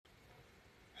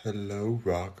Hello,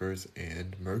 rockers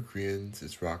and Mercuryans.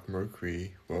 It's Rock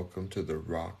Mercury. Welcome to the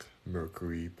Rock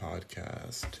Mercury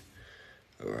podcast.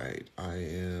 All right, I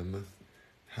am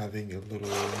having a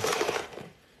little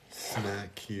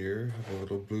snack here. I have a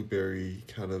little blueberry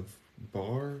kind of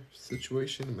bar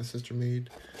situation my sister made.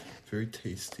 Very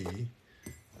tasty.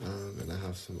 And I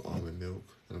have some almond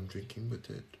milk that I'm drinking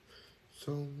with it.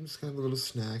 So I'm just gonna have a little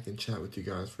snack and chat with you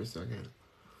guys for a second.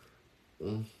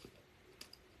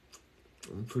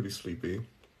 I'm pretty sleepy.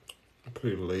 I'm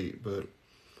pretty late, but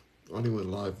I only went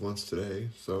live once today,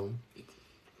 so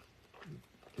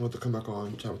I want to come back on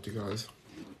and chat with you guys.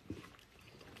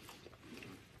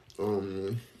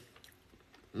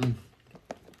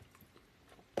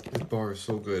 This bar is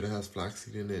so good. It has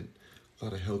flaxseed in it, a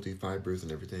lot of healthy fibers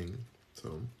and everything.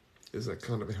 So it's like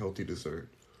kind of a healthy dessert.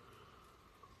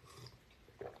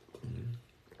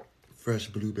 Fresh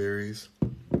blueberries.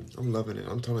 I'm loving it.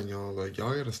 I'm telling y'all, like,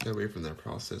 y'all gotta stay away from that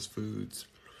processed foods.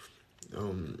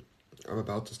 I'm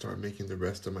about to start making the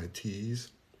rest of my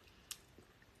teas.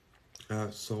 I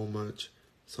have so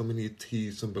many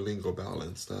teas from Bilingual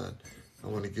Balance that I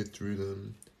want to get through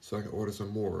them so I can order some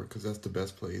more because that's the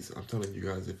best place. I'm telling you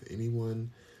guys, if any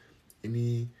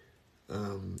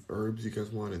herbs you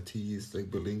guys want and teas, like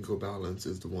Bilingual Balance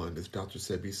is the one. It's Dr.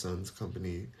 Sebi's son's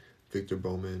company, Victor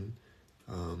Bowman.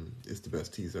 It's the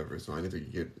best teas ever. So I need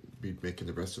to be making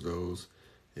the rest of those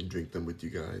and drink them with you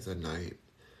guys at night.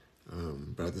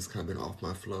 But I just kind of been off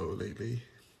my flow lately.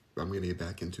 I'm going to get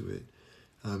back into it.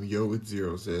 Yo It's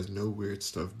Zero says, no weird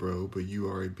stuff, bro, but you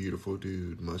are a beautiful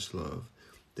dude. Much love.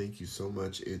 Thank you so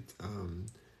much.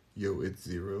 Yo It's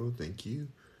Zero. Thank you.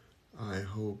 I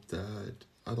hope that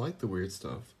I like the weird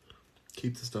stuff.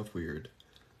 Keep the stuff weird.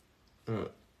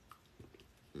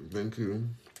 Thank you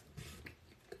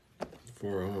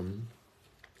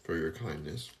for your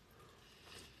kindness.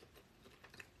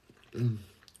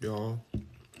 Y'all,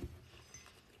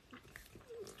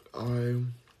 I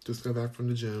just got back from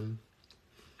the gym.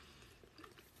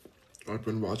 I've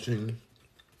been watching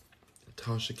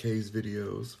Tasha K's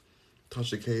videos.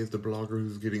 Tasha K is the blogger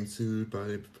who's getting sued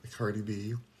by Cardi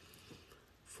B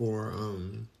for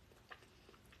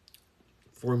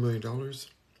 $4 million,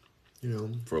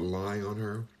 for lying on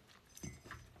her.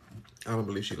 I don't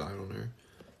believe she lied on her.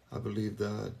 I believe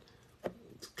that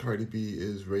Cardi B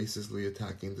is racistly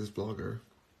attacking this blogger,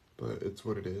 but it's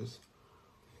what it is.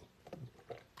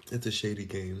 It's a shady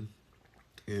game,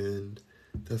 and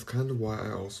that's kind of why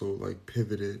I also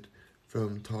pivoted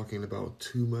from talking about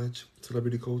too much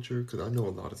celebrity culture, because I know a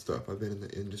lot of stuff. I've been in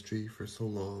the industry for so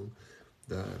long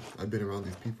that I've been around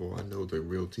these people. I know the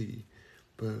real tea.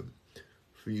 But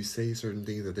when you say certain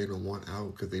things that they don't want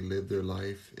out because they live their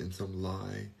life in some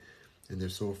lie and they're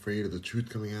so afraid of the truth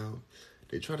coming out,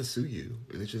 they try to sue you,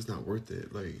 and it's just not worth it.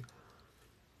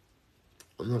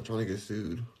 I'm not trying to get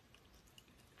sued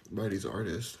by these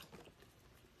artists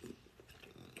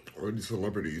or these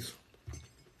celebrities.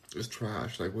 It's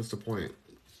trash. What's the point?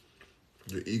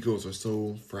 Their egos are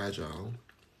so fragile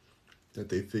that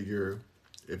they figure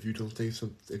if you don't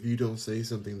say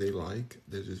something they like,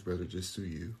 they'd just rather just sue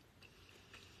you.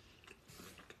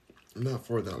 I'm not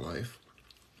for that life.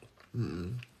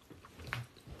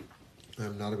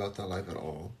 I'm not about that life at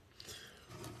all.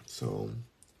 So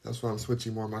that's why I'm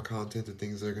switching more of my content to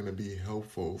things that are going to be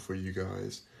helpful for you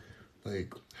guys,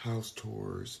 like house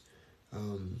tours,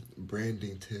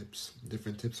 branding tips,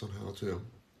 different tips on how to,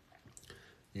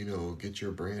 get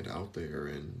your brand out there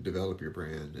and develop your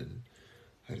brand. And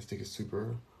I just think it's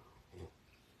super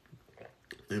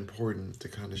important to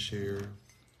kind of share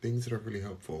things that are really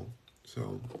helpful.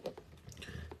 So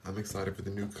I'm excited for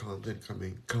the new content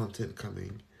coming.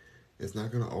 It's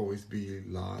not going to always be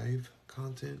live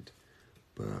content,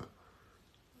 but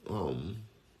so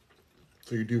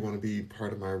you do want to be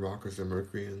part of my Rockers and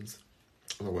Mercuryans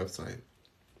on the website.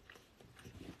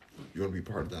 You want to be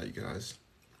part of that, you guys,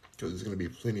 because there's going to be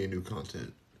plenty of new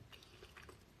content.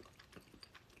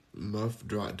 Muff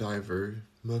Diver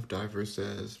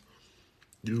says,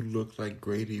 you look like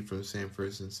Grady from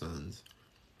Sanford and Sons.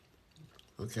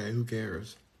 Okay, who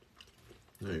cares?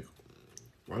 Why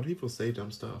do people say dumb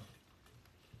stuff?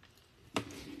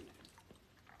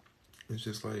 It's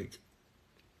just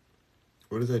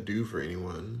what does that do for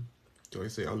anyone? Do I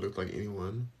say I look like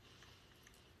anyone?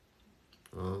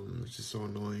 It's just so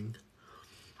annoying.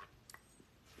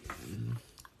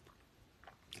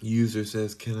 User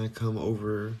says, can I come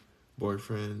over,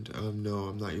 boyfriend? No,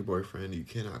 I'm not your boyfriend. You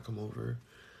cannot come over.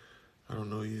 I don't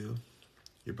know you.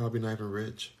 You're probably not even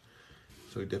rich,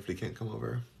 so you definitely can't come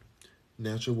over.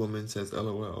 Natural Woman says,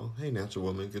 LOL. Hey, Natural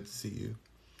Woman, good to see you.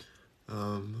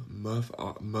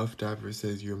 Muff Diver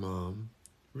says, your mom.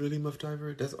 Really, Muff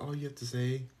Diver? That's all you have to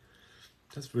say?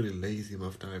 That's really lazy,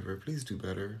 Muff Diver. Please do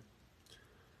better.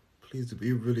 Please do.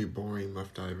 Be really boring,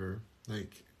 Muff Diver.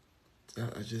 Like,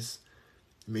 I just,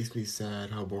 it makes me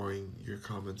sad how boring your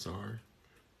comments are.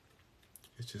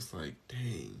 It's just like,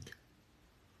 dang.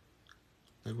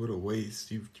 Like, what a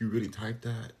waste. You really typed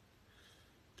that?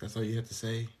 That's all you have to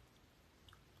say?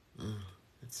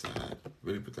 It's sad.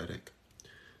 Really pathetic.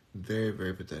 Very,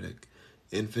 very pathetic.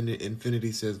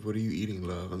 Infinity says, what are you eating,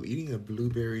 love? I'm eating a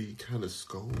blueberry kind of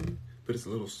scone, but it's a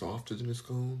little softer than a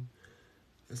scone.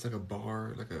 It's like a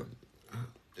bar, like a,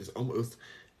 it's almost,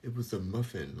 it was a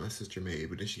muffin my sister made,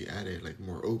 but then she added like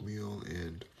more oatmeal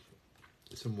and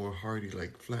some more hearty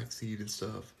like flaxseed and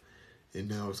stuff. And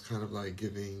now it's kind of like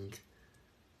giving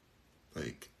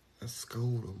like a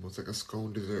scone, almost like a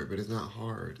scone dessert, but it's not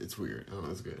hard. It's weird. I don't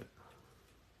know, it's good.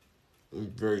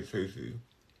 Very tasty.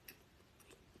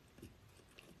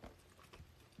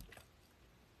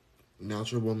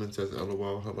 Natural Woman says,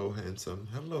 LOL, hello, handsome.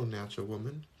 Hello, Natural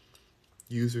Woman.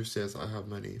 User says, I have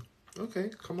money.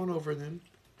 Okay, come on over then.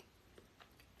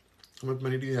 How much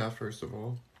money do you have, first of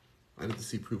all? I need to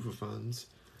see proof of funds.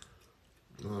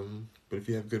 But if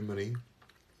you have good money,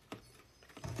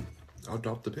 I'll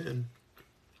drop the pin.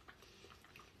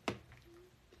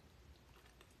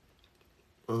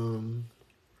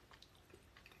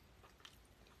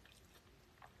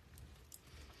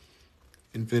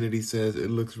 Infinity says, it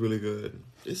looks really good.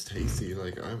 It's tasty.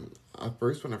 Like, when I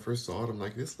first saw it, I'm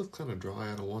like, this looks kind of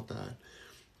dry. I don't want that.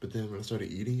 But then when I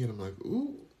started eating it, I'm like,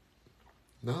 ooh,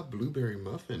 not blueberry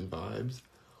muffin vibes,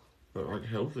 but like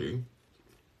healthy.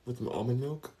 With some almond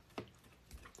milk.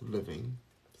 Living.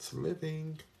 It's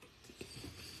living.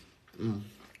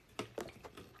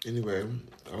 Anyway,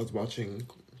 I was watching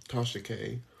Tasha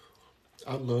K.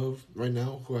 Right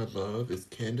now, who I love is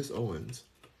Candace Owens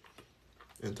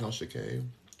and Tasha K.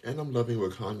 And I'm loving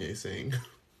what Kanye's saying.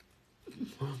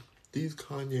 These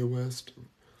Kanye West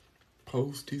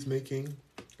posts he's making,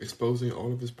 exposing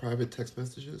all of his private text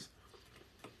messages.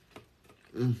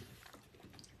 I'm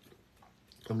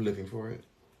living for it.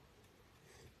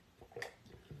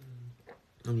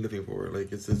 I'm living for it.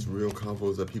 Like, it's this real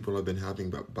convos that people have been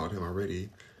having about him already.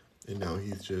 And now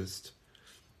he's just,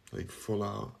 like, full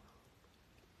out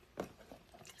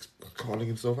calling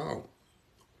himself out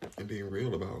and being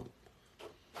real about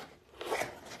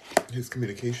his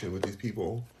communication with these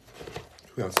people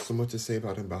who have so much to say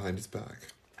about him behind his back.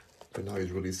 But now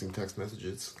he's releasing text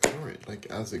messages current, like,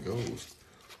 as it goes.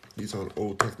 These aren't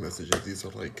old text messages. These are,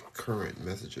 like, current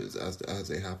messages as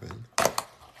they happen.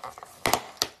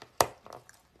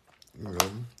 You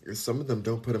know, some of them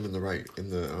don't put him in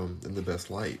the best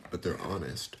light, but they're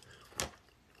honest.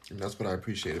 And that's what I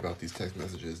appreciate about these text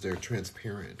messages. They're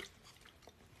transparent.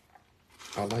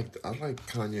 I like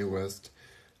Kanye West,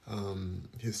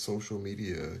 his social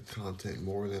media content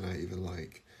more than I even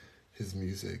like his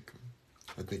music.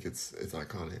 I think it's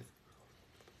iconic.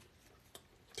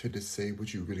 To just say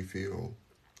what you really feel,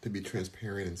 to be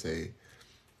transparent and say,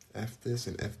 F this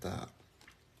and F that.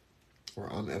 Or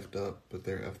I'm effed up, but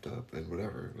they're effed up, and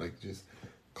whatever. Like, just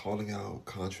calling out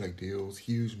contract deals,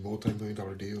 huge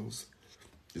multi-million-dollar deals,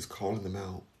 just calling them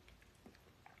out.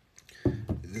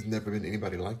 There's never been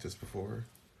anybody like this before.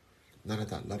 Not at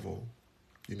that level.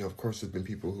 You know, of course, there's been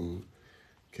people who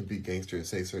can be gangster and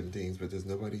say certain things, but there's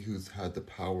nobody who's had the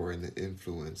power and the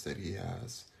influence that he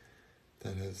has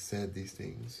that has said these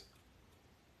things.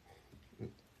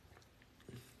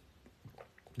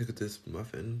 Look at this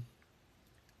muffin.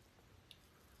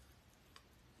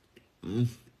 They're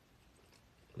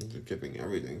giving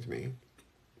everything to me.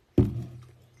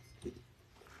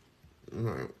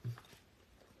 Alright.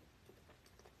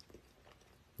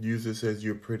 User says,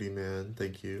 you're pretty, man.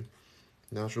 Thank you.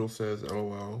 Natural says,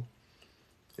 LOL.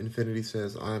 Infinity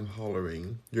says, I'm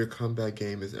hollering. Your comeback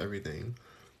game is everything.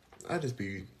 I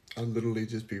literally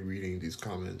just be reading these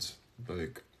comments.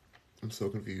 Like, I'm so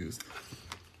confused.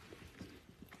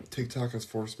 TikTok has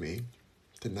forced me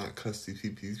to not cuss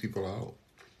these people out.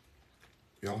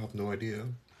 Y'all have no idea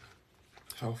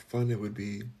how fun it would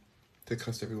be to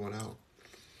cuss everyone out.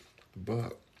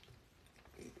 But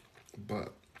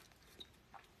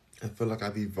I feel like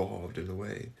I've evolved in a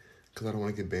way because I don't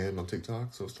want to get banned on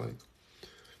TikTok. So it's like,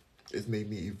 it's made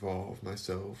me evolve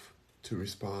myself to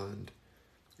respond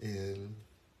in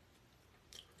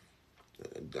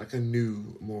like a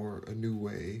new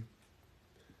way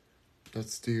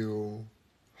that's still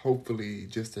hopefully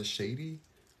just as shady,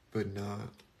 but not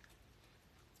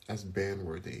as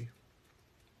ban-worthy.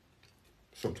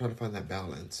 So I'm trying to find that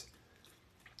balance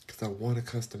because I want to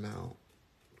cuss them out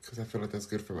because I feel like that's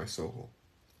good for my soul.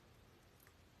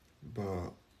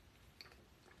 But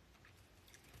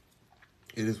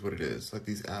It is what it is. Like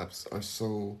these apps are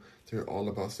so, they're all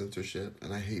about censorship,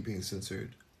 and I hate being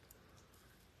censored.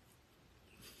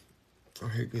 I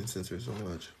hate being censored so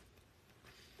much.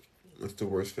 It's the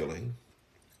worst feeling.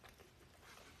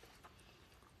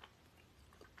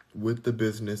 With the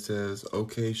business says,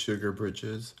 okay, Sugar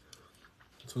Britches.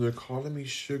 So they're calling me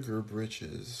Sugar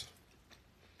Britches,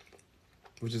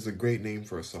 which is a great name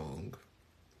for a song.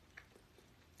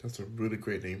 That's a really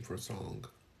great name for a song.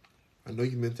 I know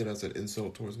you meant it as an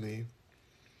insult towards me,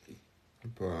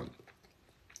 but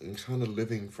I'm kind of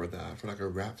living for that, for like a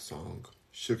rap song.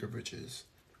 Sugar Britches.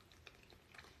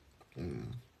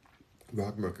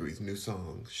 Rock Mercury's new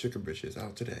song, Sugar Britches,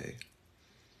 out today.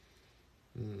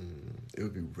 It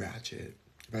would be ratchet.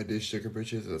 If I did Sugar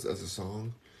Britches as a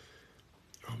song,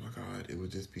 oh my god, it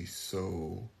would just be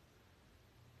so,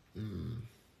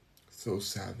 so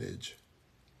savage.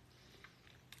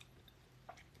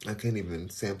 I can't even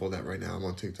sample that right now. I'm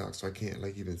on TikTok, so I can't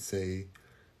like even say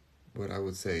what I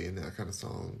would say in that kind of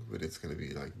song, but it's gonna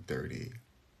be like dirty.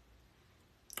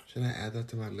 Should I add that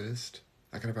to my list?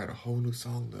 I gotta write a whole new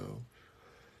song though.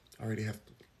 I already have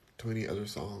 20 other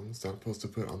songs that I'm supposed to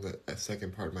put on the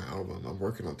second part of my album. I'm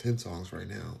working on 10 songs right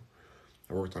now.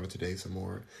 I worked on it today some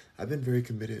more. I've been very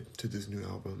committed to this new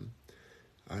album.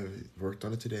 I worked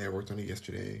on it today. I worked on it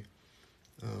yesterday.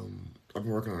 I've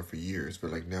been working on it for years,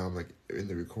 but like now I'm like in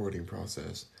the recording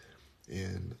process,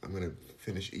 and I'm gonna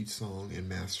finish each song and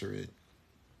master it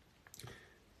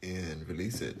and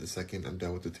release it the second I'm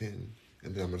done with the 10.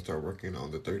 And then I'm gonna start working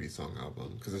on the 30 song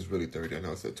album because it's really 30. I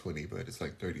know it's at 20, but it's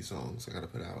like 30 songs I gotta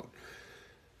put out.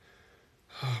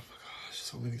 Oh my gosh,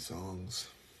 so many songs.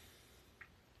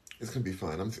 It's gonna be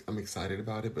fun. I'm excited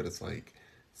about it, but it's like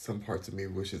some parts of me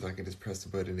wishes I could just press the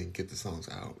button and get the songs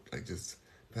out. Like just,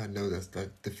 but I know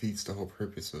that defeats the whole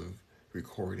purpose of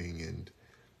recording and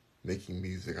making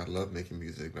music. I love making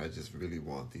music, but I just really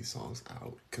want these songs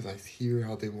out because I hear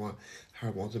how I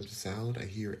want them to sound. I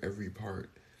hear every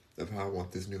part of how I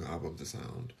want this new album to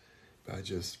sound, but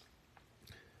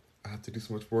I have to do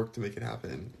so much work to make it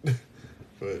happen.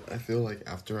 But I feel like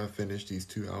after I finish these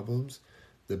two albums,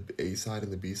 the A side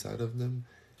and the B side of them,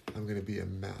 I'm gonna be a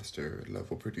master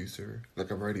level producer.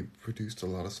 Like I've already produced a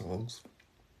lot of songs,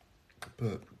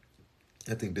 but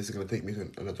I think this is gonna take me to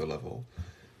another level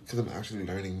because I'm actually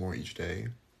learning more each day.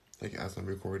 Like as I'm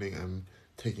recording, I'm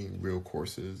taking real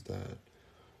courses that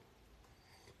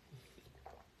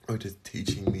are just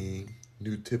teaching me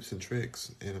new tips and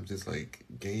tricks, and I'm just like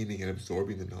gaining and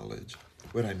absorbing the knowledge.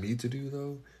 What I need to do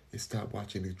though is stop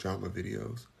watching these drama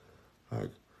videos.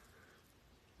 Like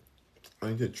I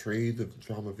need to trade the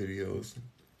drama videos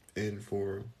in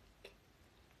for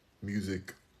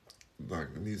music,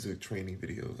 like music training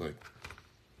videos,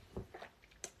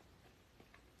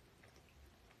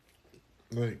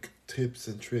 like tips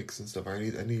and tricks and stuff. I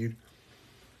need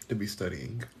to be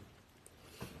studying.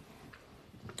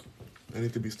 I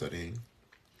need to be studying.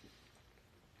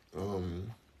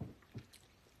 Um,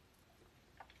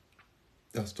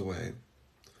 that's the way.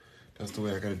 That's the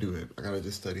way I gotta do it. I gotta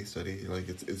just study. Like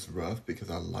it's rough because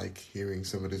I like hearing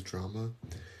some of this drama,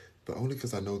 but only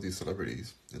because I know these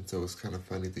celebrities, and so it's kind of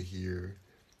funny to hear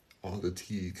all the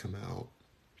tea come out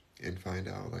and find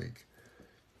out like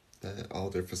that all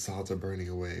their facades are burning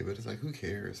away. But it's like who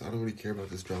cares? I don't really care about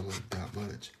this drama that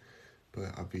much.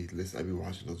 But I'll be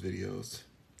watching those videos.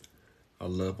 I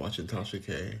love watching Tasha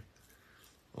K.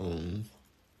 Um,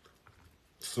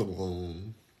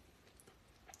 Salone.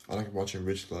 I like watching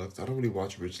Rich Lux. I don't really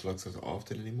watch Rich Lux as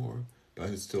often anymore, but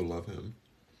I still love him.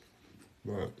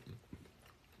 But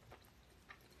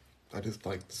I just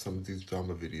like some of these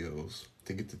drama videos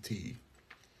to get the tea.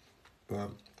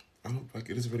 But I don't like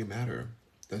it doesn't really matter.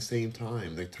 At the same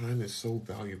time, like time is so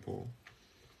valuable.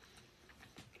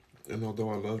 And although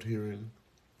I loved hearing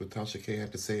what Tasha K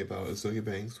had to say about Azealia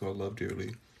Banks, who I love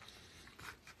dearly,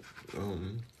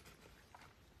 um,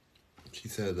 she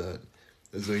said that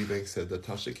Azealia Banks said that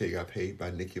Tasha K got paid by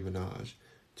Nicki Minaj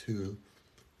to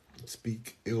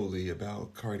speak illy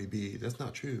about Cardi B. That's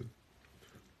not true.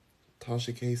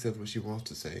 Tasha K says what she wants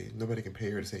to say. Nobody can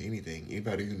pay her to say anything.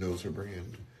 Anybody who knows her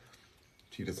brand,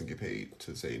 she doesn't get paid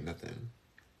to say nothing.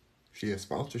 She has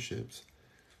sponsorships,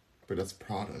 but that's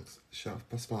products,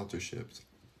 sponsorships.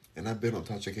 And I've been on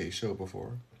Tasha K's show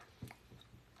before.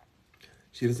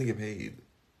 She doesn't get paid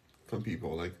from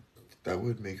people. Like, that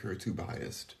would make her too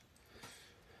biased.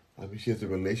 I mean, she has a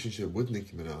relationship with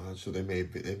Nicki Minaj, so there may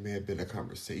have been a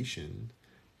conversation,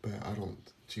 but I don't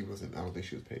think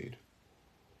she was paid.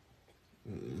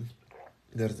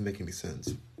 That doesn't make any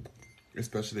sense.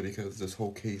 Especially because this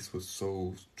whole case was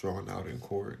so drawn out in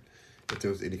court. If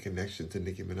there was any connection to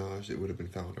Nicki Minaj, it would have been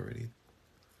found already.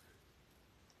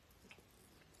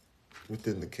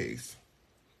 within the case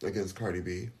against Cardi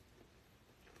B.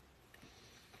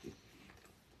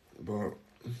 But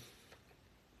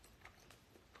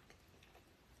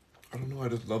I don't know, I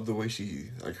just love the way she,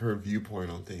 like, her viewpoint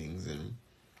on things, and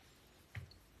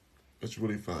it's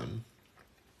really fun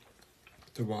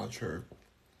to watch her.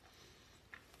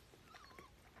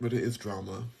 But it is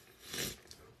drama.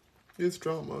 It's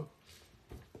drama.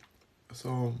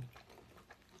 So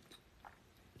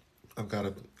I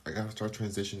gotta start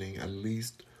transitioning at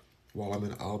least while I'm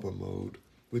in album mode.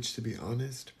 Which, to be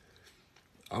honest,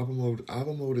 album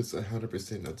mode is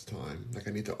 100% of the time. Like,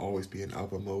 I need to always be in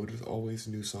album mode. There's always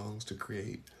new songs to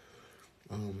create.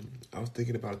 I was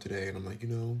thinking about it today, and I'm like,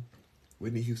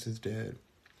 Whitney Houston's dead.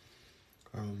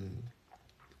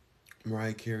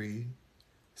 Mariah Carey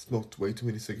smoked way too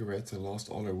many cigarettes and lost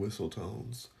all her whistle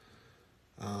tones.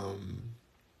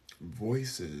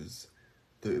 Voices,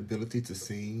 the ability to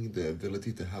sing, the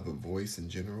ability to have a voice in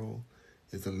general,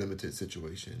 is a limited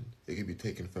situation. It can be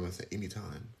taken from us at any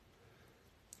time.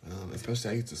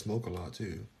 Especially, I used to smoke a lot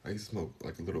too. I used to smoke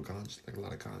like a little ganja, like a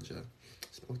lot of ganja.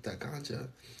 Smoke that ganja.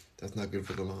 That's not good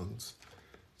for the lungs.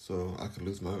 So I could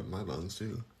lose my lungs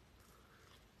too.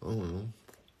 I don't know.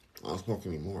 I don't smoke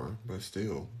anymore, but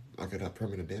still, I could have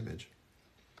permanent damage.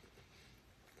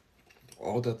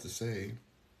 All that to say,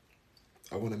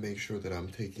 I want to make sure that I'm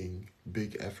taking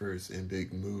big efforts and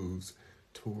big moves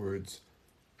towards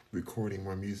recording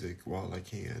more music while I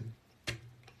can.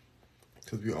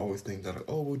 Because we always think that, like,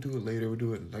 oh, we'll do it later, we'll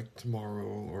do it like tomorrow,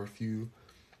 or in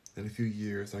a few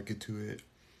years I'll get to it.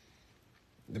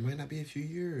 There might not be a few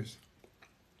years.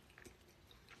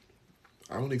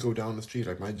 I only go down the street,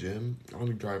 like my gym, I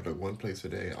only drive like one place a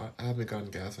day. I haven't gotten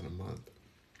gas in a month.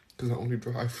 Because I only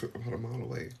drive about a mile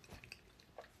away.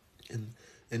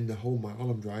 And the whole mile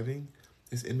I'm driving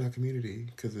is in my community.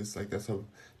 Because it's like, that's how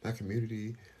my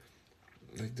community,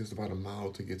 like, there's about a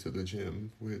mile to get to the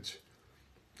gym, which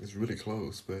is really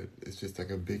close, but it's just like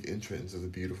a big entrance. It's a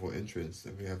beautiful entrance.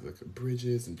 And we have like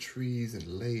bridges and trees and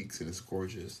lakes, and it's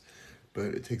gorgeous. But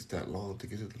it takes that long to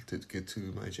get to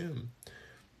my gym.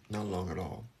 Not long at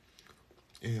all.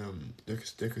 And there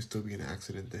could still be an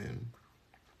accident then.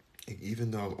 And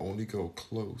even though I only go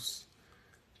close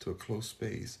to a close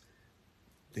space,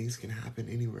 things can happen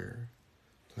anywhere.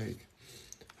 Like,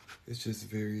 it's just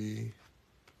very,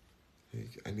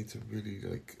 like, I need to really,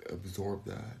 like, absorb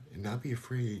that and not be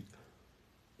afraid,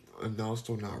 and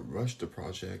also not rush the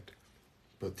project,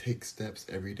 but take steps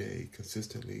every day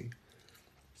consistently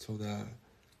so that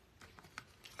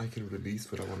I can release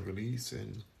what I want to release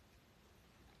and,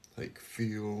 like,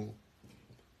 feel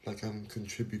like I'm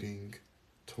contributing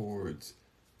towards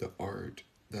the art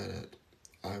that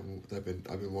I've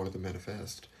been wanting to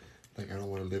manifest. Like, I don't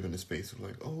want to live in a space of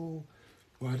like, oh,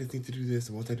 well, I just need to do this,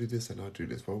 and once I do this, then I'll do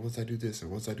this. Well, once I do this, and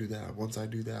once I do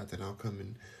that, then I'll come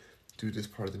and do this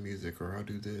part of the music, or I'll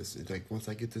do this. It's like, once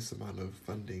I get this amount of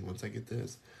funding, once I get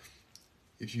this,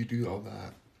 if you do all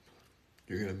that,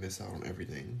 you're gonna miss out on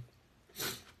everything.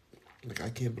 Like, I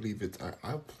can't believe it.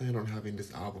 I plan on having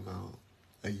this album out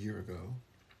a year ago.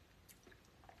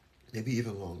 Maybe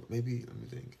even longer. Maybe, let me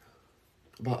think.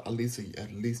 About at least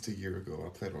a year ago, I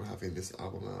planned on having this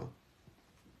album out.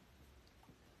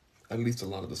 At least a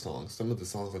lot of the songs. Some of the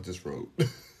songs I just wrote.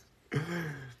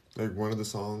 Like, one of the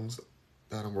songs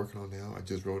that I'm working on now, I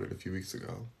just wrote it a few weeks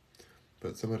ago.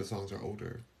 But some of the songs are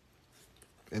older.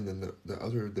 And then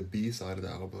the B side of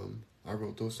the album, I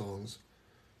wrote those songs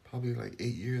probably like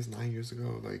 9 years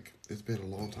ago. Like, it's been a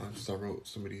long time since I wrote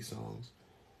some of these songs.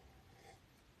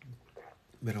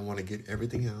 But I want to get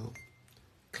everything out,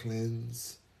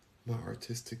 cleanse my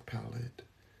artistic palette,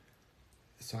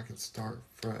 so I can start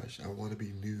fresh. I want to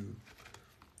be new.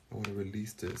 I want to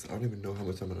release this. I don't even know how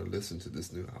much I'm going to listen to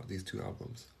these two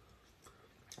albums.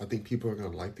 I think people are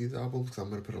going to like these albums because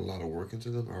I'm going to put a lot of work into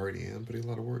them. I already am putting a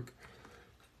lot of work.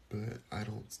 But I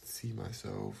don't see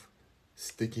myself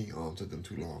sticking onto them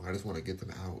too long. I just want to get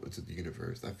them out into the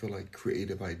universe. I feel like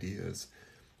creative ideas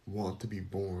want to be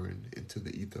born into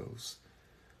the ethos.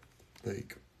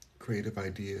 Like, creative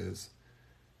ideas,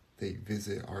 they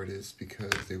visit artists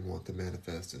because they want to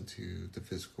manifest into the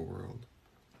physical world.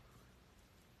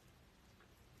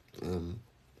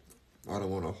 I don't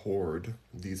want to hoard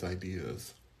these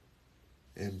ideas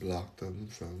and block them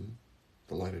from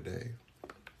the light of day.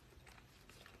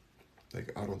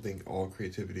 Like, I don't think all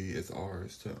creativity is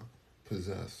ours to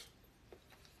possess.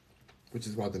 Which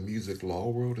is why the music law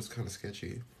world is kind of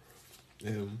sketchy.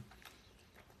 And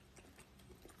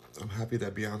I'm happy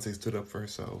that Beyonce stood up for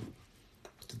herself.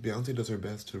 Beyonce does her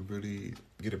best to really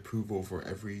get approval for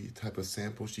every type of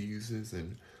sample she uses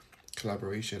and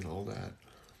collaboration, all that.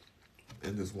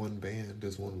 And this one band,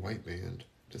 this one white band,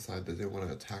 decided that they want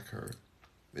to attack her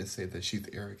and say that she's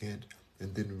arrogant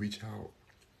and didn't reach out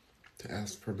to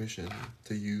ask permission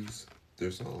to use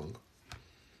their song.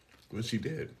 When she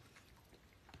did,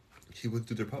 she went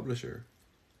to their publisher.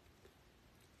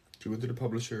 She went to the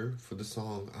publisher for the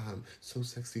song, I'm so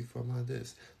sexy for my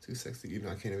this, too sexy. You know,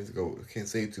 I can't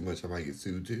say too much, I might get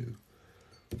sued too.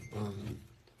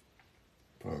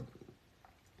 But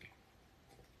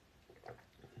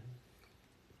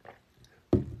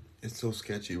it's so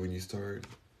sketchy when you start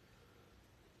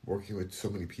working with so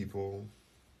many people.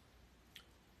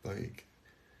 Like,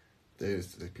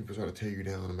 people try to tear you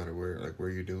down no matter where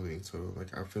you're doing. So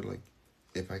like, I feel like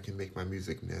if I can make my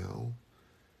music now,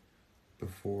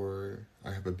 before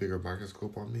I have a bigger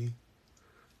microscope on me,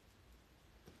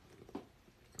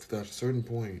 at a certain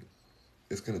point,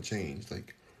 it's gonna change.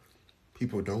 Like,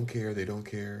 people don't care, they don't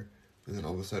care, and then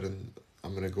all of a sudden,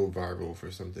 I'm gonna go viral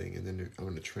for something, and then I'm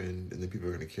gonna trend, and then people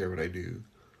are gonna care what I do.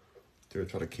 They're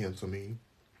gonna try to cancel me,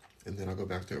 and then I'll go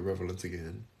back to irrelevance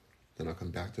again. Then I'll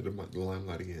come back to the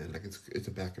limelight again. Like, it's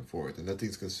a back and forth, and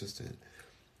nothing's consistent.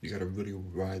 You gotta really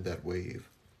ride that wave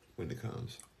when it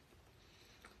comes.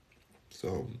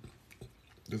 So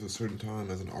there's a certain time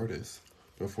as an artist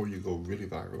before you go really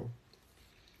viral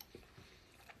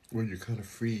where you're kind of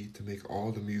free to make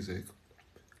all the music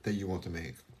that you want to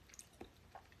make,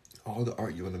 all the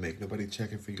art you want to make. Nobody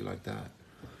checking for you like that.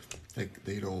 Like,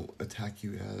 they don't attack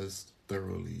you as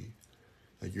thoroughly.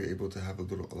 Like, you're able to have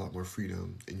a lot more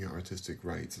freedom in your artistic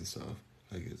rights and stuff.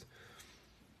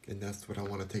 And that's what I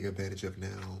want to take advantage of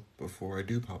now before I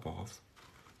do pop off.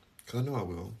 Because I know I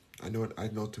will. I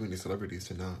know too many celebrities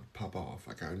to not pop off.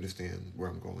 Like, I understand where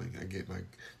I'm going. I get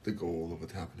the goal of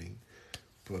what's happening.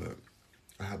 But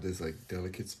I have this, like,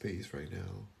 delicate space right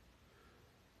now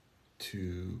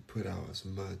to put out as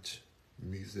much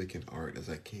music and art as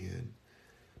I can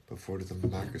before there's a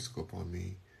microscope on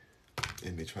me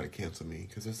and they try to cancel me.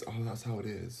 Because that's how it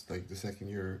is. Like, the second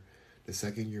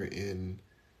you're in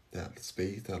that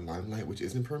space, that limelight, which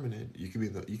isn't permanent. You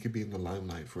could be in the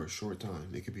limelight for a short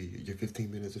time. It could be your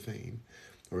 15 minutes of fame,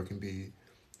 or it can be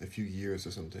a few years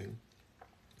or something.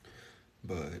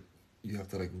 But you have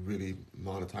to, like, really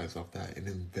monetize off that and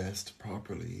invest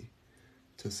properly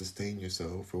to sustain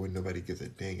yourself for when nobody gives a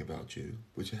dang about you,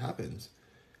 which happens.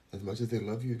 As much as they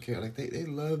love you and care, like, they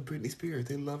love Britney Spears.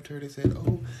 They loved her. They said,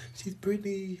 "Oh, she's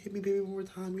Britney. Hit me, baby, one more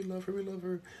time. We love her. We love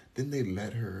her." Then they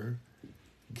let her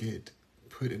get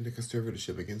put into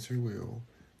conservatorship against her will,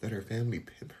 that her family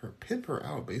pimp her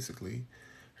out, basically.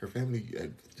 Her family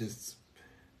just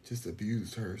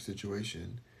abused her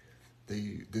situation.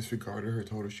 They disregarded her,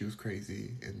 told her she was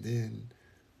crazy, and then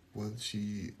once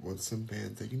some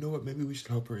fans said, you know what, maybe we should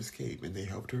help her escape, and they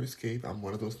helped her escape. I'm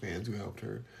one of those fans who helped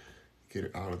her get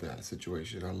her out of that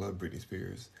situation. I love Britney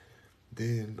Spears.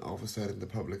 Then all of a sudden the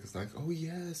public is like, oh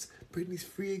yes, Britney's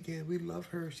free again. We love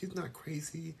her. She's not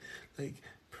crazy. Like,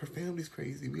 her family's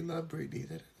crazy. We love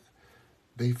Britney.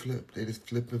 They flip. They just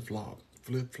flip and flop.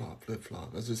 Flip, flop, flip,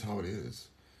 flop. That's just how it is.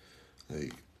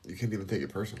 Like, you can't even take it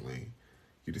personally.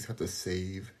 You just have to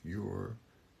save your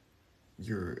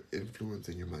influence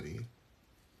and your money.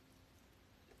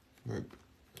 Like,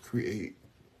 create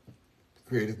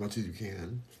as much as you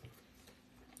can.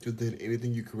 Because then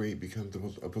anything you create becomes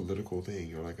a political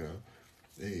thing, or like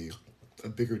a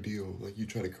bigger deal. Like, you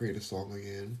try to create a song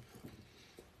again.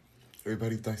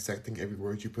 Everybody's dissecting every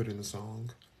word you put in a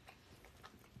song.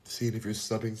 Seeing if you're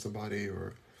subbing somebody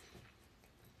or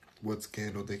what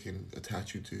scandal they can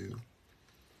attach you to.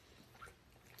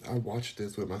 I watched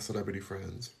this with my celebrity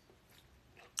friends.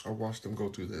 I watched them go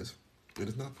through this. It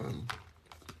is not fun.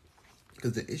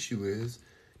 Because the issue is,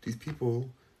 these people,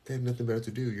 they have nothing better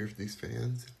to do. These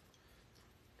fans,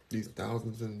 these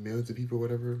thousands and millions of people,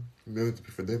 whatever. Millions of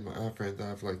people for them. I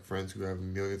have friends who have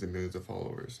millions and millions of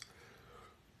followers.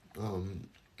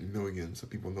 Millions, so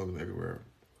people know them everywhere.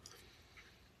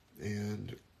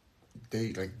 And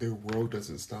their world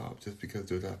doesn't stop just because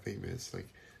they're that famous. Like,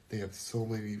 they have so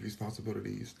many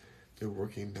responsibilities. They're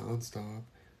working nonstop.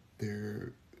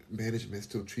 Their management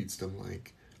still treats them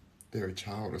like they're a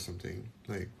child or something.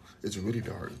 Like, it's really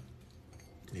dark.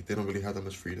 Like, they don't really have that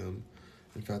much freedom.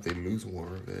 In fact, they lose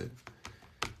more of it.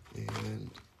 And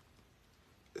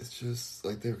it's just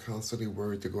like they're constantly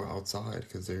worried to go outside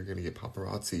because they're going to get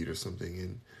paparazzi'd or something,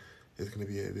 and it's going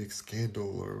to be a big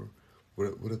scandal, or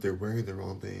what if they're wearing the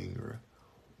wrong thing, or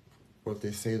what if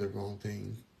they say the wrong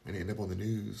thing and they end up on the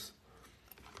news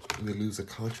and they lose a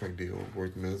contract deal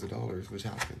worth millions of dollars, which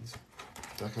happens.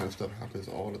 That kind of stuff happens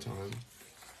all the time.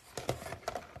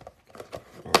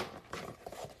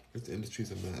 This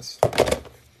industry's a mess.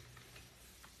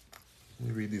 Let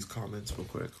me read these comments real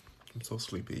quick. I'm so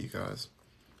sleepy, you guys.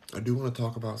 I do want to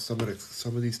talk about some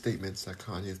of these statements that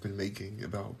Kanye's been making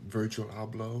about Virgil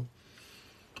Abloh,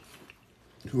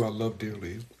 who I love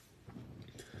dearly.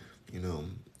 You know,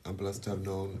 I'm blessed to have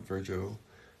known Virgil,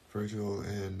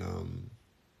 and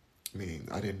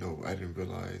I didn't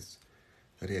realize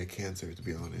that he had cancer. To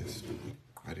be honest,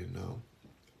 I didn't know.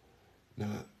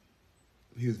 Not,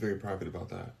 he was very private about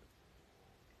that.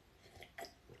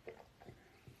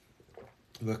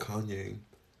 But Kanye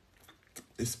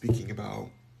is speaking about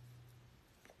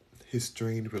his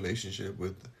strained relationship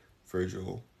with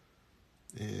Virgil,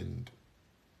 and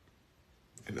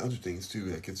other things too.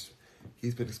 Like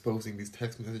he's been exposing these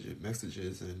text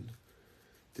messages and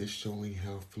just showing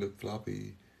how flip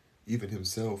floppy even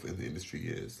himself in the industry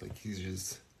is. Like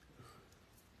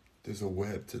there's a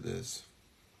web to this,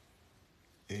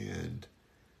 and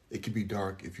it can be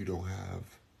dark if you don't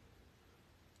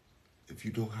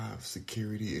have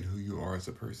security in who you are as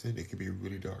a person. It can be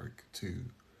really dark to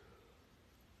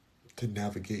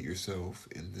navigate yourself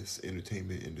in this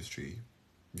entertainment industry.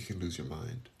 You can lose your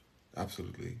mind.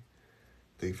 Absolutely.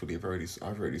 Thankfully, I've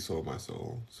already sold my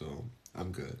soul, so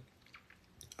I'm good.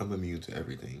 I'm immune to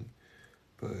everything,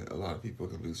 but a lot of people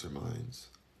can lose their minds.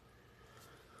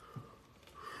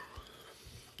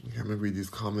 Okay, I'm gonna read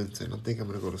these comments, and I think I'm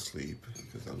gonna go to sleep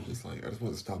because I just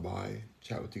want to stop by,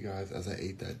 chat with you guys as I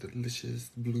ate that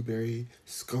delicious blueberry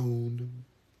scone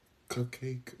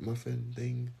cupcake muffin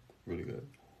thing. Really good.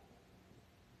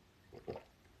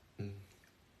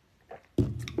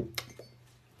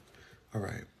 All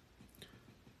right.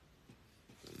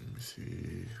 Let me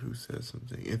see who says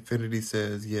something. Infinity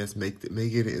says yes. Make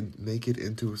it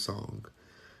into a song.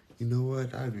 You know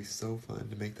what? That'd be so fun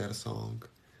to make that a song.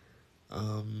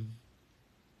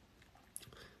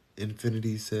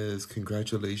 Infinity says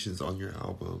congratulations on your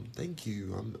album. Thank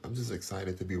you. I'm just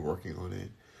excited to be working on it.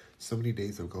 So many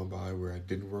days have gone by where I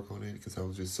didn't work on it because I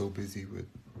was just so busy with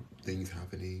things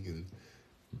happening and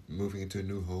moving into a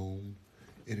new home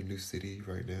in a new city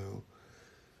right now.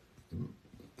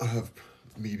 I have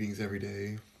meetings every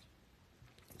day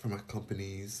for my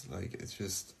companies. Like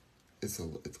it's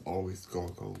always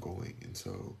going, and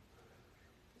so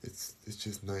it's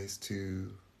just nice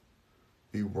to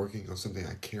be working on something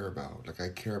I care about. Like I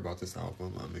care about this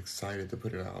album. I'm excited to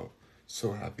put it out.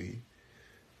 So happy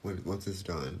once it's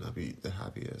done. I'll be the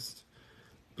happiest.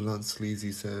 Blunt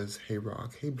Sleazy says, "Hey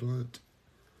Rock, hey Blunt."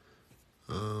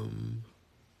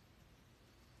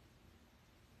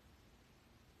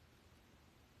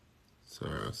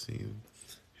 Sorry, I've seen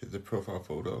the profile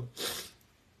photo.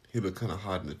 He looked kind of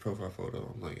hot in the profile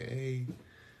photo. I'm like, hey.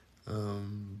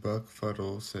 Buck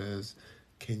Fuddle says,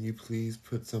 "Can you please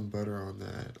put some butter on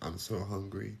that? I'm so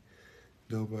hungry."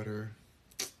 No butter.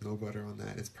 No butter on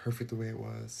that. It's perfect the way it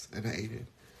was. And I ate it.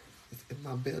 It's in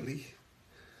my belly.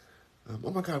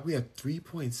 Oh my god, we have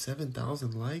 3.7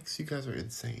 thousand likes. You guys are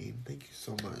insane. Thank you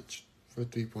so much for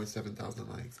 3.7 thousand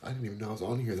likes. I didn't even know I was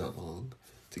on here that long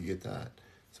to get that.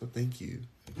 So thank you.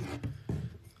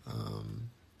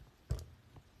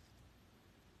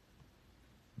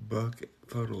 Buck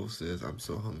Puddle says, "I'm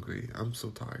so hungry. I'm so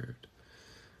tired."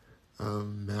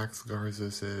 Max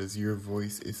Garza says, "Your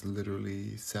voice is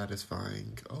literally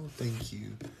satisfying." Oh, thank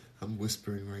you. I'm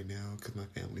whispering right now because my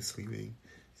family's sleeping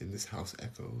and this house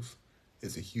echoes.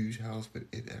 It's a huge house, but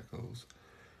it echoes.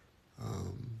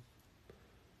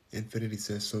 Infinity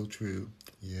says, "So true."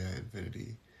 Yeah,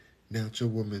 Infinity. Natural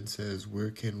Woman says,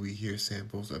 "Where can we hear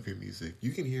samples of your music?"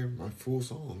 You can hear my full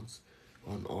songs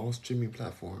on all streaming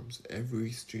platforms.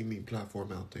 Every streaming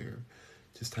platform out there.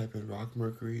 Just type in Rock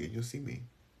Mercury and you'll see me.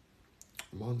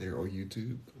 I'm on there, or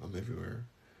YouTube. I'm everywhere.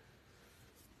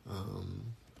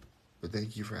 But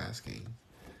thank you for asking.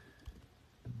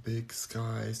 Big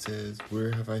Sky says,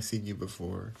 "Where have I seen you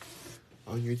before?"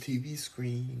 On your TV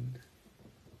screen.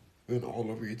 Been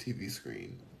all over your TV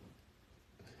screen.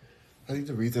 I think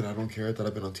the reason I don't care that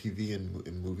I've been on TV and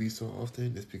in movies so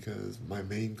often is because my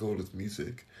main goal is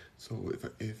music. So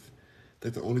if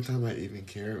like the only time I even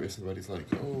care is somebody's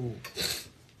like, "Oh,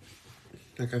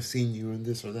 like I've seen you in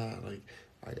this or that." Like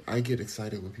I get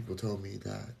excited when people tell me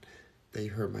that they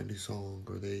heard my new song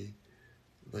or they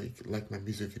like my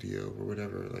music video or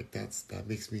whatever. Like that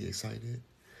makes me excited.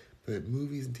 But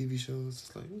movies and TV shows,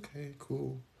 it's like, okay,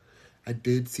 cool. I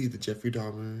did see the Jeffrey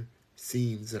Dahmer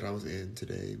scenes that I was in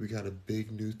today. We got a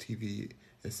big new TV,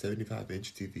 a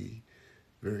 75-inch TV,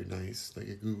 very nice, like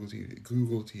a Google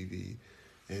TV,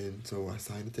 and so I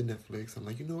signed it to Netflix. I'm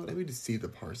like, you know what? Let me just see the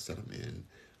parts that I'm in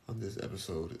on this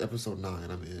episode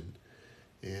 9. I'm in,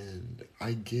 and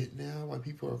I get now why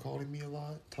people are calling me a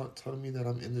lot, telling me that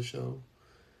I'm in the show.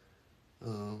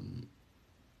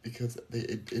 because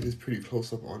it is pretty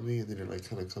close up on me, and then it like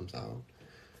kind of comes out.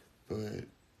 But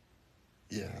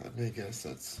yeah, I mean, I guess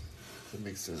that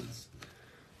makes sense.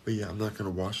 But yeah, I'm not gonna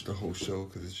watch the whole show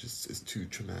because it's too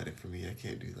traumatic for me. I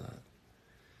can't do that.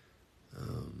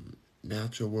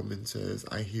 Natural Woman says,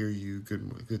 "I hear you.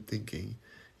 Good thinking."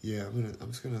 Yeah,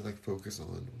 I'm just gonna like focus on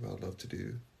what I love to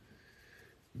do.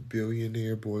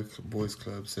 Billionaire Boys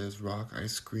Club says, "Rock, I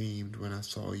screamed when I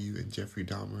saw you in Jeffrey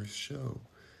Dahmer's show."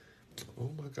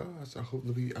 Oh my gosh! I hope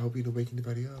you don't wake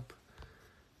anybody up.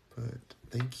 But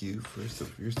thank you for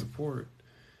your support.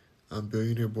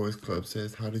 Billionaire Boys Club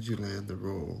says, "How did you land the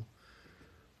role?"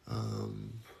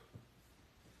 Um,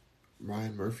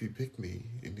 Ryan Murphy picked me,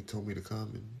 and he told me to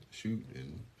come and shoot,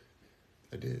 and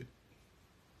I did.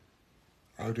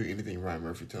 I'll do anything Ryan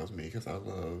Murphy tells me because I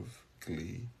love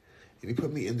Glee. And he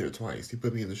put me in there twice. He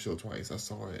put me in the show twice. I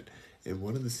saw it. In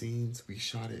one of the scenes, we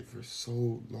shot it for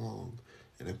so long,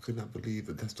 and I could not believe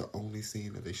that that's the only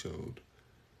scene that they showed.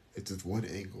 It's just one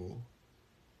angle.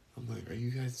 I'm like, are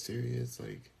you guys serious?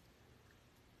 Like,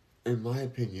 in my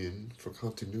opinion, for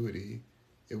continuity,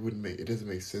 it doesn't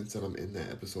make sense that I'm in that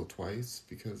episode twice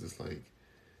because it's like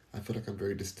I feel like I'm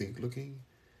very distinct looking.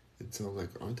 And so I'm like,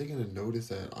 aren't they gonna notice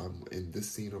that I'm in this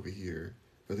scene over here,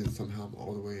 but then somehow I'm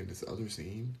all the way in this other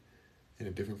scene in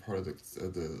a different part of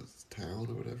the town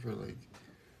or whatever? Like,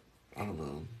 I don't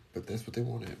know, but that's what they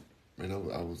wanted. And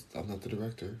I'm not the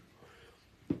director.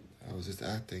 I was just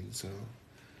acting. So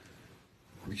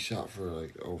we shot for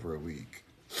like over a week.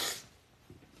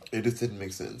 It just didn't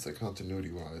make sense, like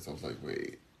continuity wise. I was like,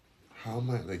 wait, how am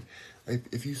I like?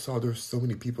 If you saw, there's so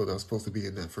many people that was supposed to be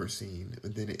in that first scene,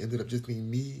 and then it ended up just being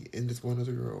me and this one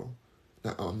other girl.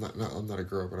 I'm not a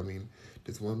girl, but I mean,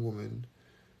 this one woman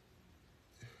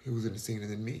who was in the scene,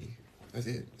 and then me. That's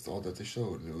it. That's all that they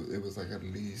showed, and it was like at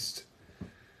least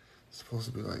supposed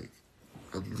to be like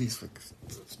at least like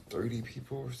 30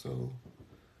 people or so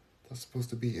that's supposed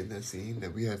to be in that scene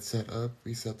that we had set up.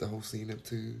 We set the whole scene up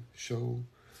to show.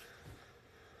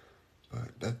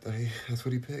 But that's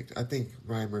what he picked. I think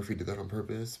Ryan Murphy did that on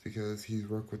purpose because he's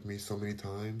worked with me so many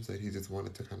times that he just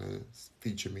wanted to kind of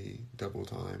feature me double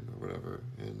time or whatever,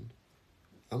 and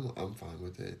I'm fine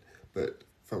with it. But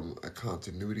from a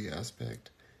continuity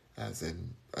aspect, as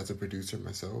a producer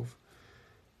myself,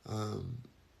 um,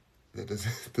 that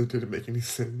didn't make any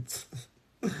sense.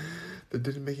 That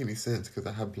didn't make any sense because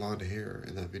I had blonde hair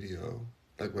in that video.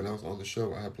 Like when I was on the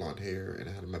show, I had blonde hair and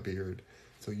I had my beard,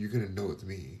 so you're gonna know it's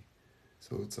me.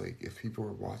 So it's like if people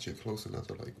were watching close enough,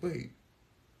 they're like, wait,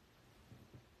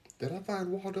 did I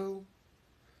find Waldo?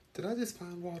 Did I just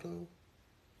find Waldo?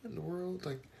 What in the world?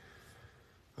 Like,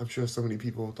 I'm sure so many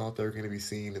people thought they were going to be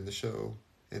seen in the show,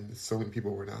 and so many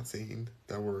people were not seen.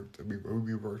 That worked.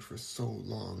 We worked for so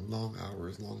long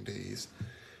hours, long days,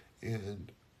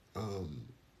 and um,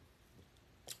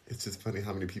 it's just funny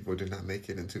how many people did not make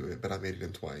it into it, but I made it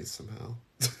in twice somehow.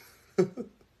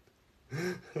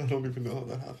 I don't even know how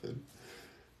that happened.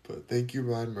 But thank you,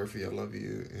 Ryan Murphy. I love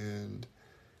you, and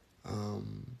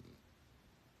um,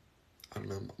 I don't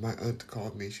know. My aunt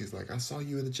called me. She's like, "I saw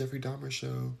you in the Jeffrey Dahmer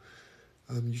show.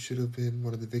 You should have been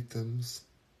one of the victims."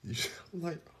 I'm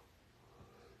like,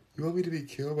 you want me to be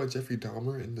killed by Jeffrey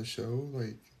Dahmer in the show?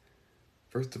 Like,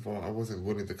 first of all, I wasn't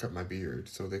willing to cut my beard,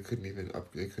 so they couldn't even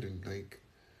up. They couldn't like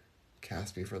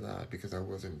cast me for that because I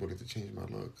wasn't willing to change my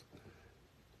look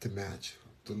to match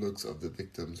the looks of the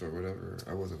victims or whatever.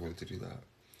 I wasn't willing to do that.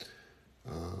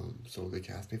 So they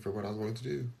cast me for what I was willing to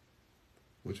do,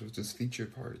 which was just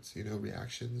featured parts,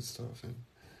 reactions and stuff, and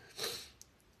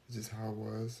just how it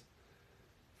was.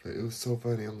 But it was so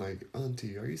funny. I'm like,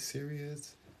 Auntie, are you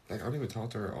serious? Like, I don't even talk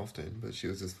to her often, but she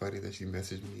was just funny that she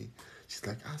messaged me. She's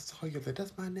like, I saw you. Like,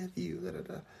 that's my nephew. Da, da,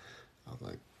 da. I was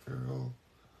like, girl.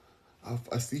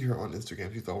 I see her on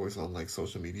Instagram. She's always on, like,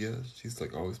 social media. She's,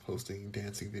 like, always posting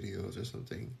dancing videos or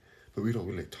something. But we don't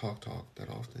really talk that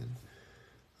often.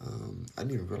 I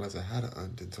didn't even realize I had an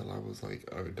aunt until I was, like,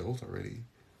 an adult already.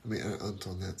 I mean, an aunt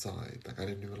on that side. Like, I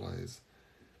didn't realize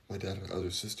my dad had other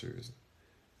sisters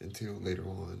until later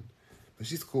on. But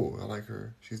she's cool. I like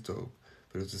her. She's dope.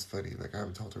 But it was just funny. Like, I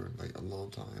haven't talked to her in, like, a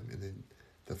long time. And then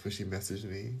that's when she messaged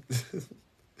me.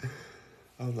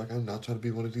 I was like, I'm not trying to be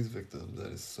one of these victims.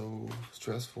 That is so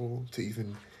stressful to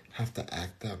even have to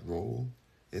act that role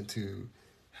and to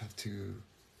have to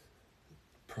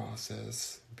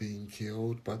process being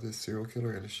killed by this serial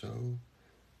killer in a show.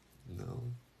 No.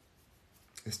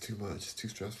 It's too much. It's too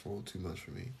stressful. Too much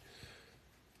for me.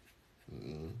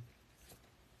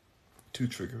 Too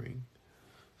triggering.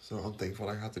 So I'm thankful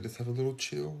I have to just have a little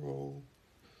chill roll.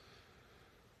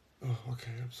 Oh,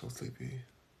 okay, I'm so sleepy.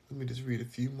 Let me just read a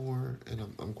few more and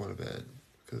I'm going to bed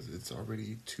because it's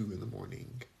already 2 in the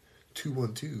morning.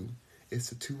 212. It's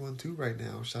the 212 right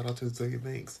now. Shout out to Azalea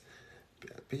Banks.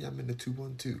 I'm in the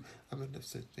 212. I'm in the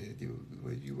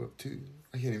where you up to?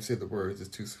 I can't even say the words. It's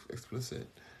too explicit.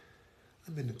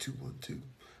 I'm in the 212.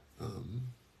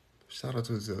 Shout out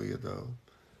to Azalea though.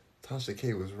 Tasha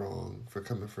K was wrong for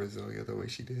coming for Azalea the way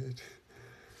she did.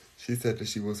 She said that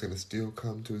she was going to still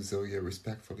come to Azalea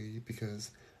respectfully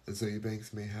because Azalea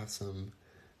Banks may have some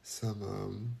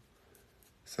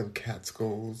cat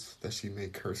skulls that she may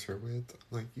curse her with.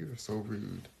 I'm like, you are so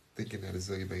rude, thinking that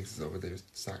Azalea Banks is over there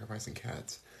sacrificing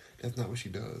cats. That's not what she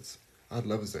does. I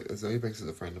love Azalea. Azalea Banks is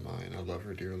a friend of mine. I love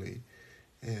her dearly.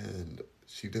 And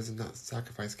she does not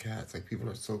sacrifice cats. Like, people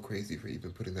are so crazy for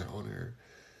even putting that on her.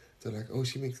 They're like, oh,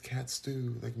 she makes cat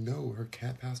stew. Like, no, her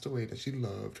cat passed away that she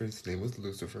loved. His name was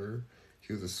Lucifer.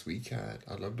 He was a sweet cat.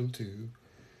 I loved him too.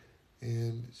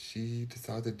 And she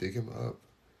decided to dig him up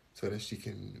so that she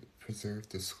can preserve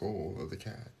the skull of the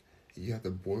cat. And you have to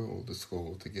boil the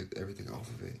skull to get everything off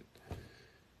of it.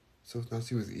 So it's not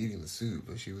she was eating the soup,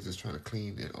 but she was just trying to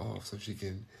clean it off so she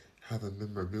can have a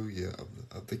memorabilia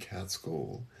of the cat's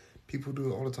skull. People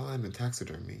do it all the time in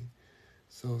taxidermy.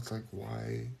 So it's like,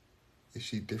 why is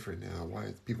she different now? Why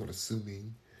are people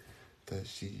assuming that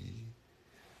she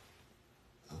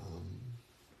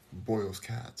boils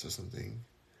cats or something?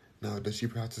 Now, does she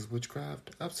practice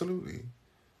witchcraft? Absolutely.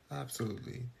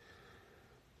 Absolutely.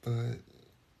 But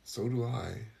so do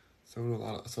I. So do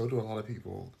a lot of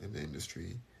people in the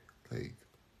industry. Like,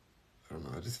 I don't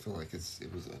know, I just feel like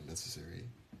it was unnecessary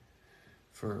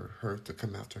for her to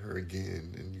come after her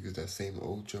again and use that same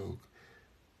old joke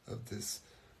of this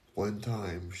one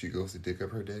time she goes to dig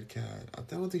up her dead cat. I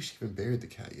don't think she even buried the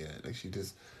cat yet. Like, she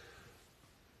just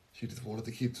wanted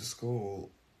to keep the skull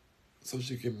so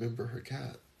she can remember her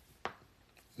cat.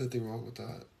 Nothing wrong with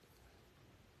that.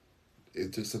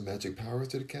 Is there some magic powers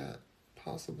to the cat?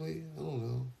 Possibly. I don't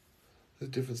know.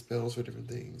 There's different spells for different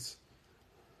things.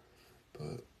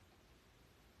 But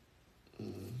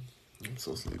I'm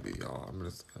so sleepy, y'all. I'm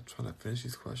trying to finish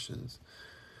these questions.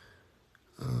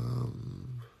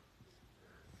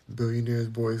 Billionaires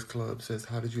Boys Club says,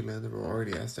 how did you land the role? I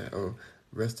already asked that. Oh,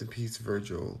 rest in peace,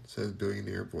 Virgil, says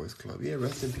Billionaire Boys Club. Yeah,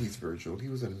 rest in peace, Virgil. He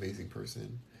was an amazing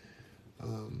person.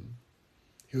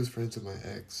 He was friends with my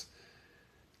ex,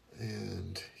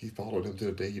 and he followed him to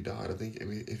the day he died. I think,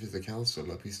 if his account's still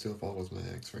up, he still follows my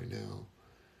ex right now.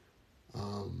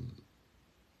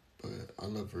 But I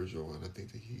love Virgil, and I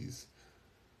think that he's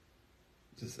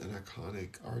just an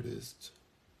iconic artist.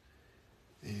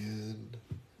 And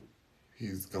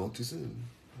he's gone too soon.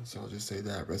 So I'll just say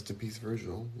that. Rest in peace,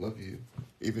 Virgil. Love you.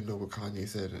 Even though what Kanye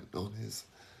said on his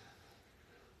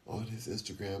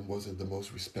Instagram wasn't the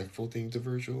most respectful thing to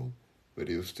Virgil, but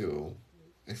it was still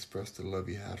expressed the love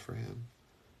he had for him.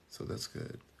 So that's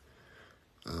good.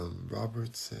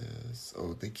 Robert says,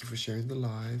 oh, thank you for sharing the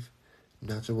live.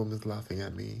 Natural Woman's laughing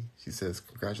at me. She says,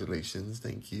 congratulations,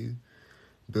 thank you.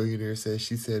 Billionaire says,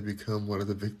 she said, become one of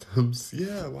the victims.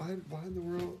 Yeah, why in the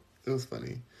world? It was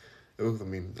funny.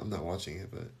 I'm not watching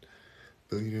it, but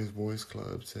Billionaires Boys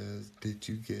Club says, did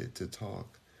you get to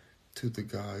talk to the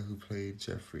guy who played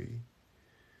Jeffrey?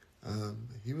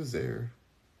 He was there.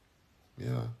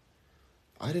 Yeah.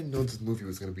 I didn't know this movie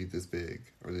was going to be this big,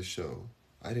 or this show.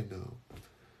 I didn't know.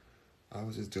 I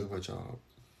was just doing my job.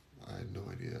 I had no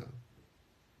idea.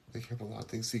 They kept a lot of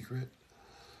things secret.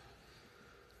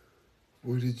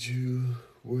 Where did you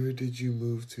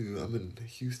move to? I'm in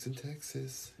Houston,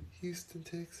 Texas. Houston,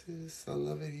 Texas. I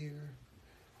love it here.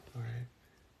 All right.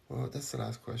 Well, that's the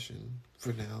last question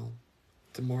for now.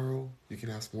 Tomorrow, you can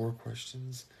ask more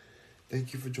questions.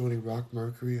 Thank you for joining Rock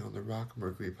Mercury on the Rock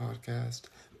Mercury podcast.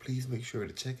 Please make sure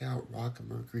to check out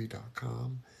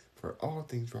rockmercury.com for all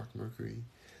things Rock Mercury.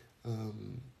 I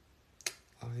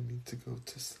need to go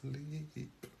to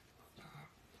sleep.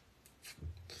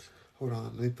 Hold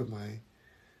on, let me put my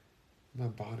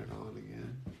bonnet on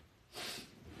again.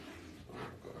 Oh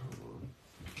God, hold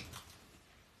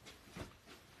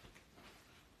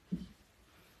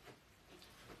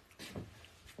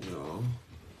on. No.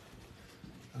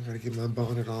 I gotta get my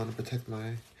bonnet on to protect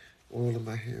my oil in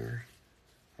my hair.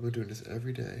 I've been doing this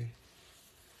every day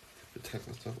to protect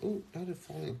myself. Oh, not it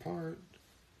falling apart.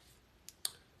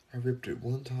 I ripped it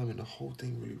one time and the whole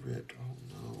thing really ripped. Oh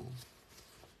no.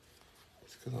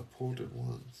 It's because I pulled it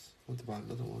once. I want to buy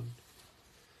another one.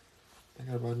 I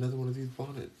gotta buy another one of these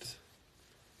bonnets.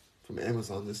 From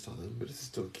Amazon this time, but this is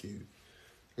still cute.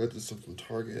 I got this one from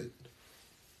Target.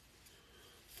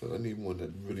 But I need one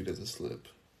that really doesn't slip.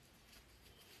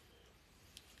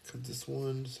 Because this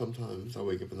one, sometimes I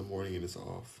wake up in the morning and it's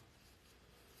off.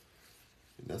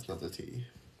 And that's not the tea.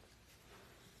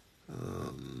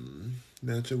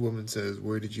 Natural Woman says,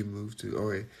 where did you move to? Oh,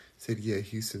 wait. Said, yeah,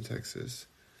 Houston, Texas.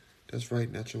 That's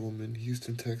right, Natural Woman.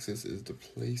 Houston, Texas is the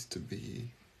place to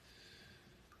be.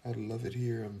 I love it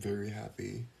here. I'm very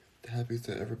happy. The happiest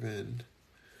I've ever been.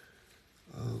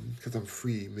 Because I'm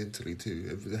free mentally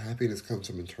too. The happiness comes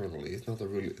from internally. It's not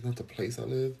the place I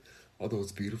live. Although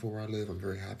it's beautiful where I live, I'm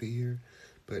very happy here.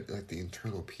 But like the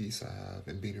internal peace I have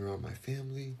and being around my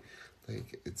family,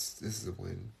 like this is a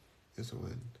win. It's a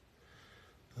win.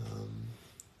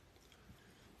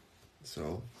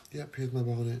 So yep, here's my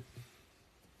bonnet.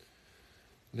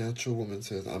 Natural Woman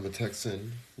says, I'm a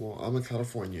Texan. Well, I'm a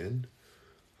Californian.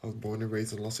 I was born and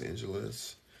raised in Los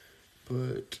Angeles,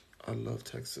 but I love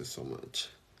Texas so much.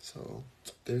 So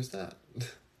there's that.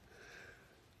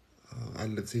 I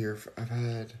lived here.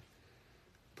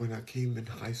 When I came in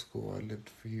high school, I lived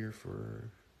here for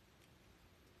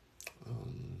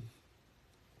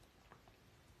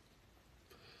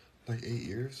like 8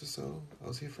 years or so. I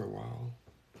was here for a while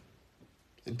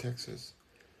in Texas.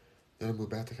 Then I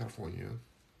moved back to California,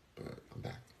 but I'm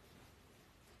back.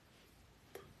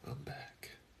 I'm back.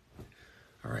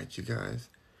 All right, you guys.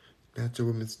 Natural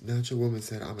Woman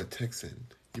said, I'm a Texan.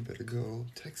 You better go,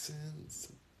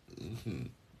 Texans.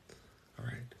 All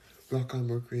right. Rock on,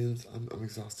 Mercuryans. I'm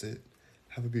exhausted.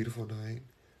 Have a beautiful night.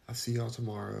 I'll see y'all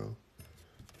tomorrow.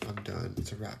 I'm done.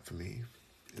 It's a wrap for me.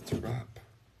 It's a wrap.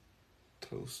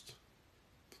 Toast.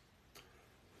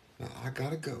 Now I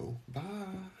gotta go. Bye.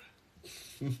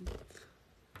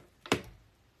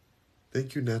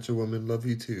 Thank you, Natural Woman. Love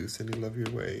you too. Sending love your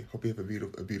way. Hope you have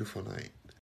a beautiful night.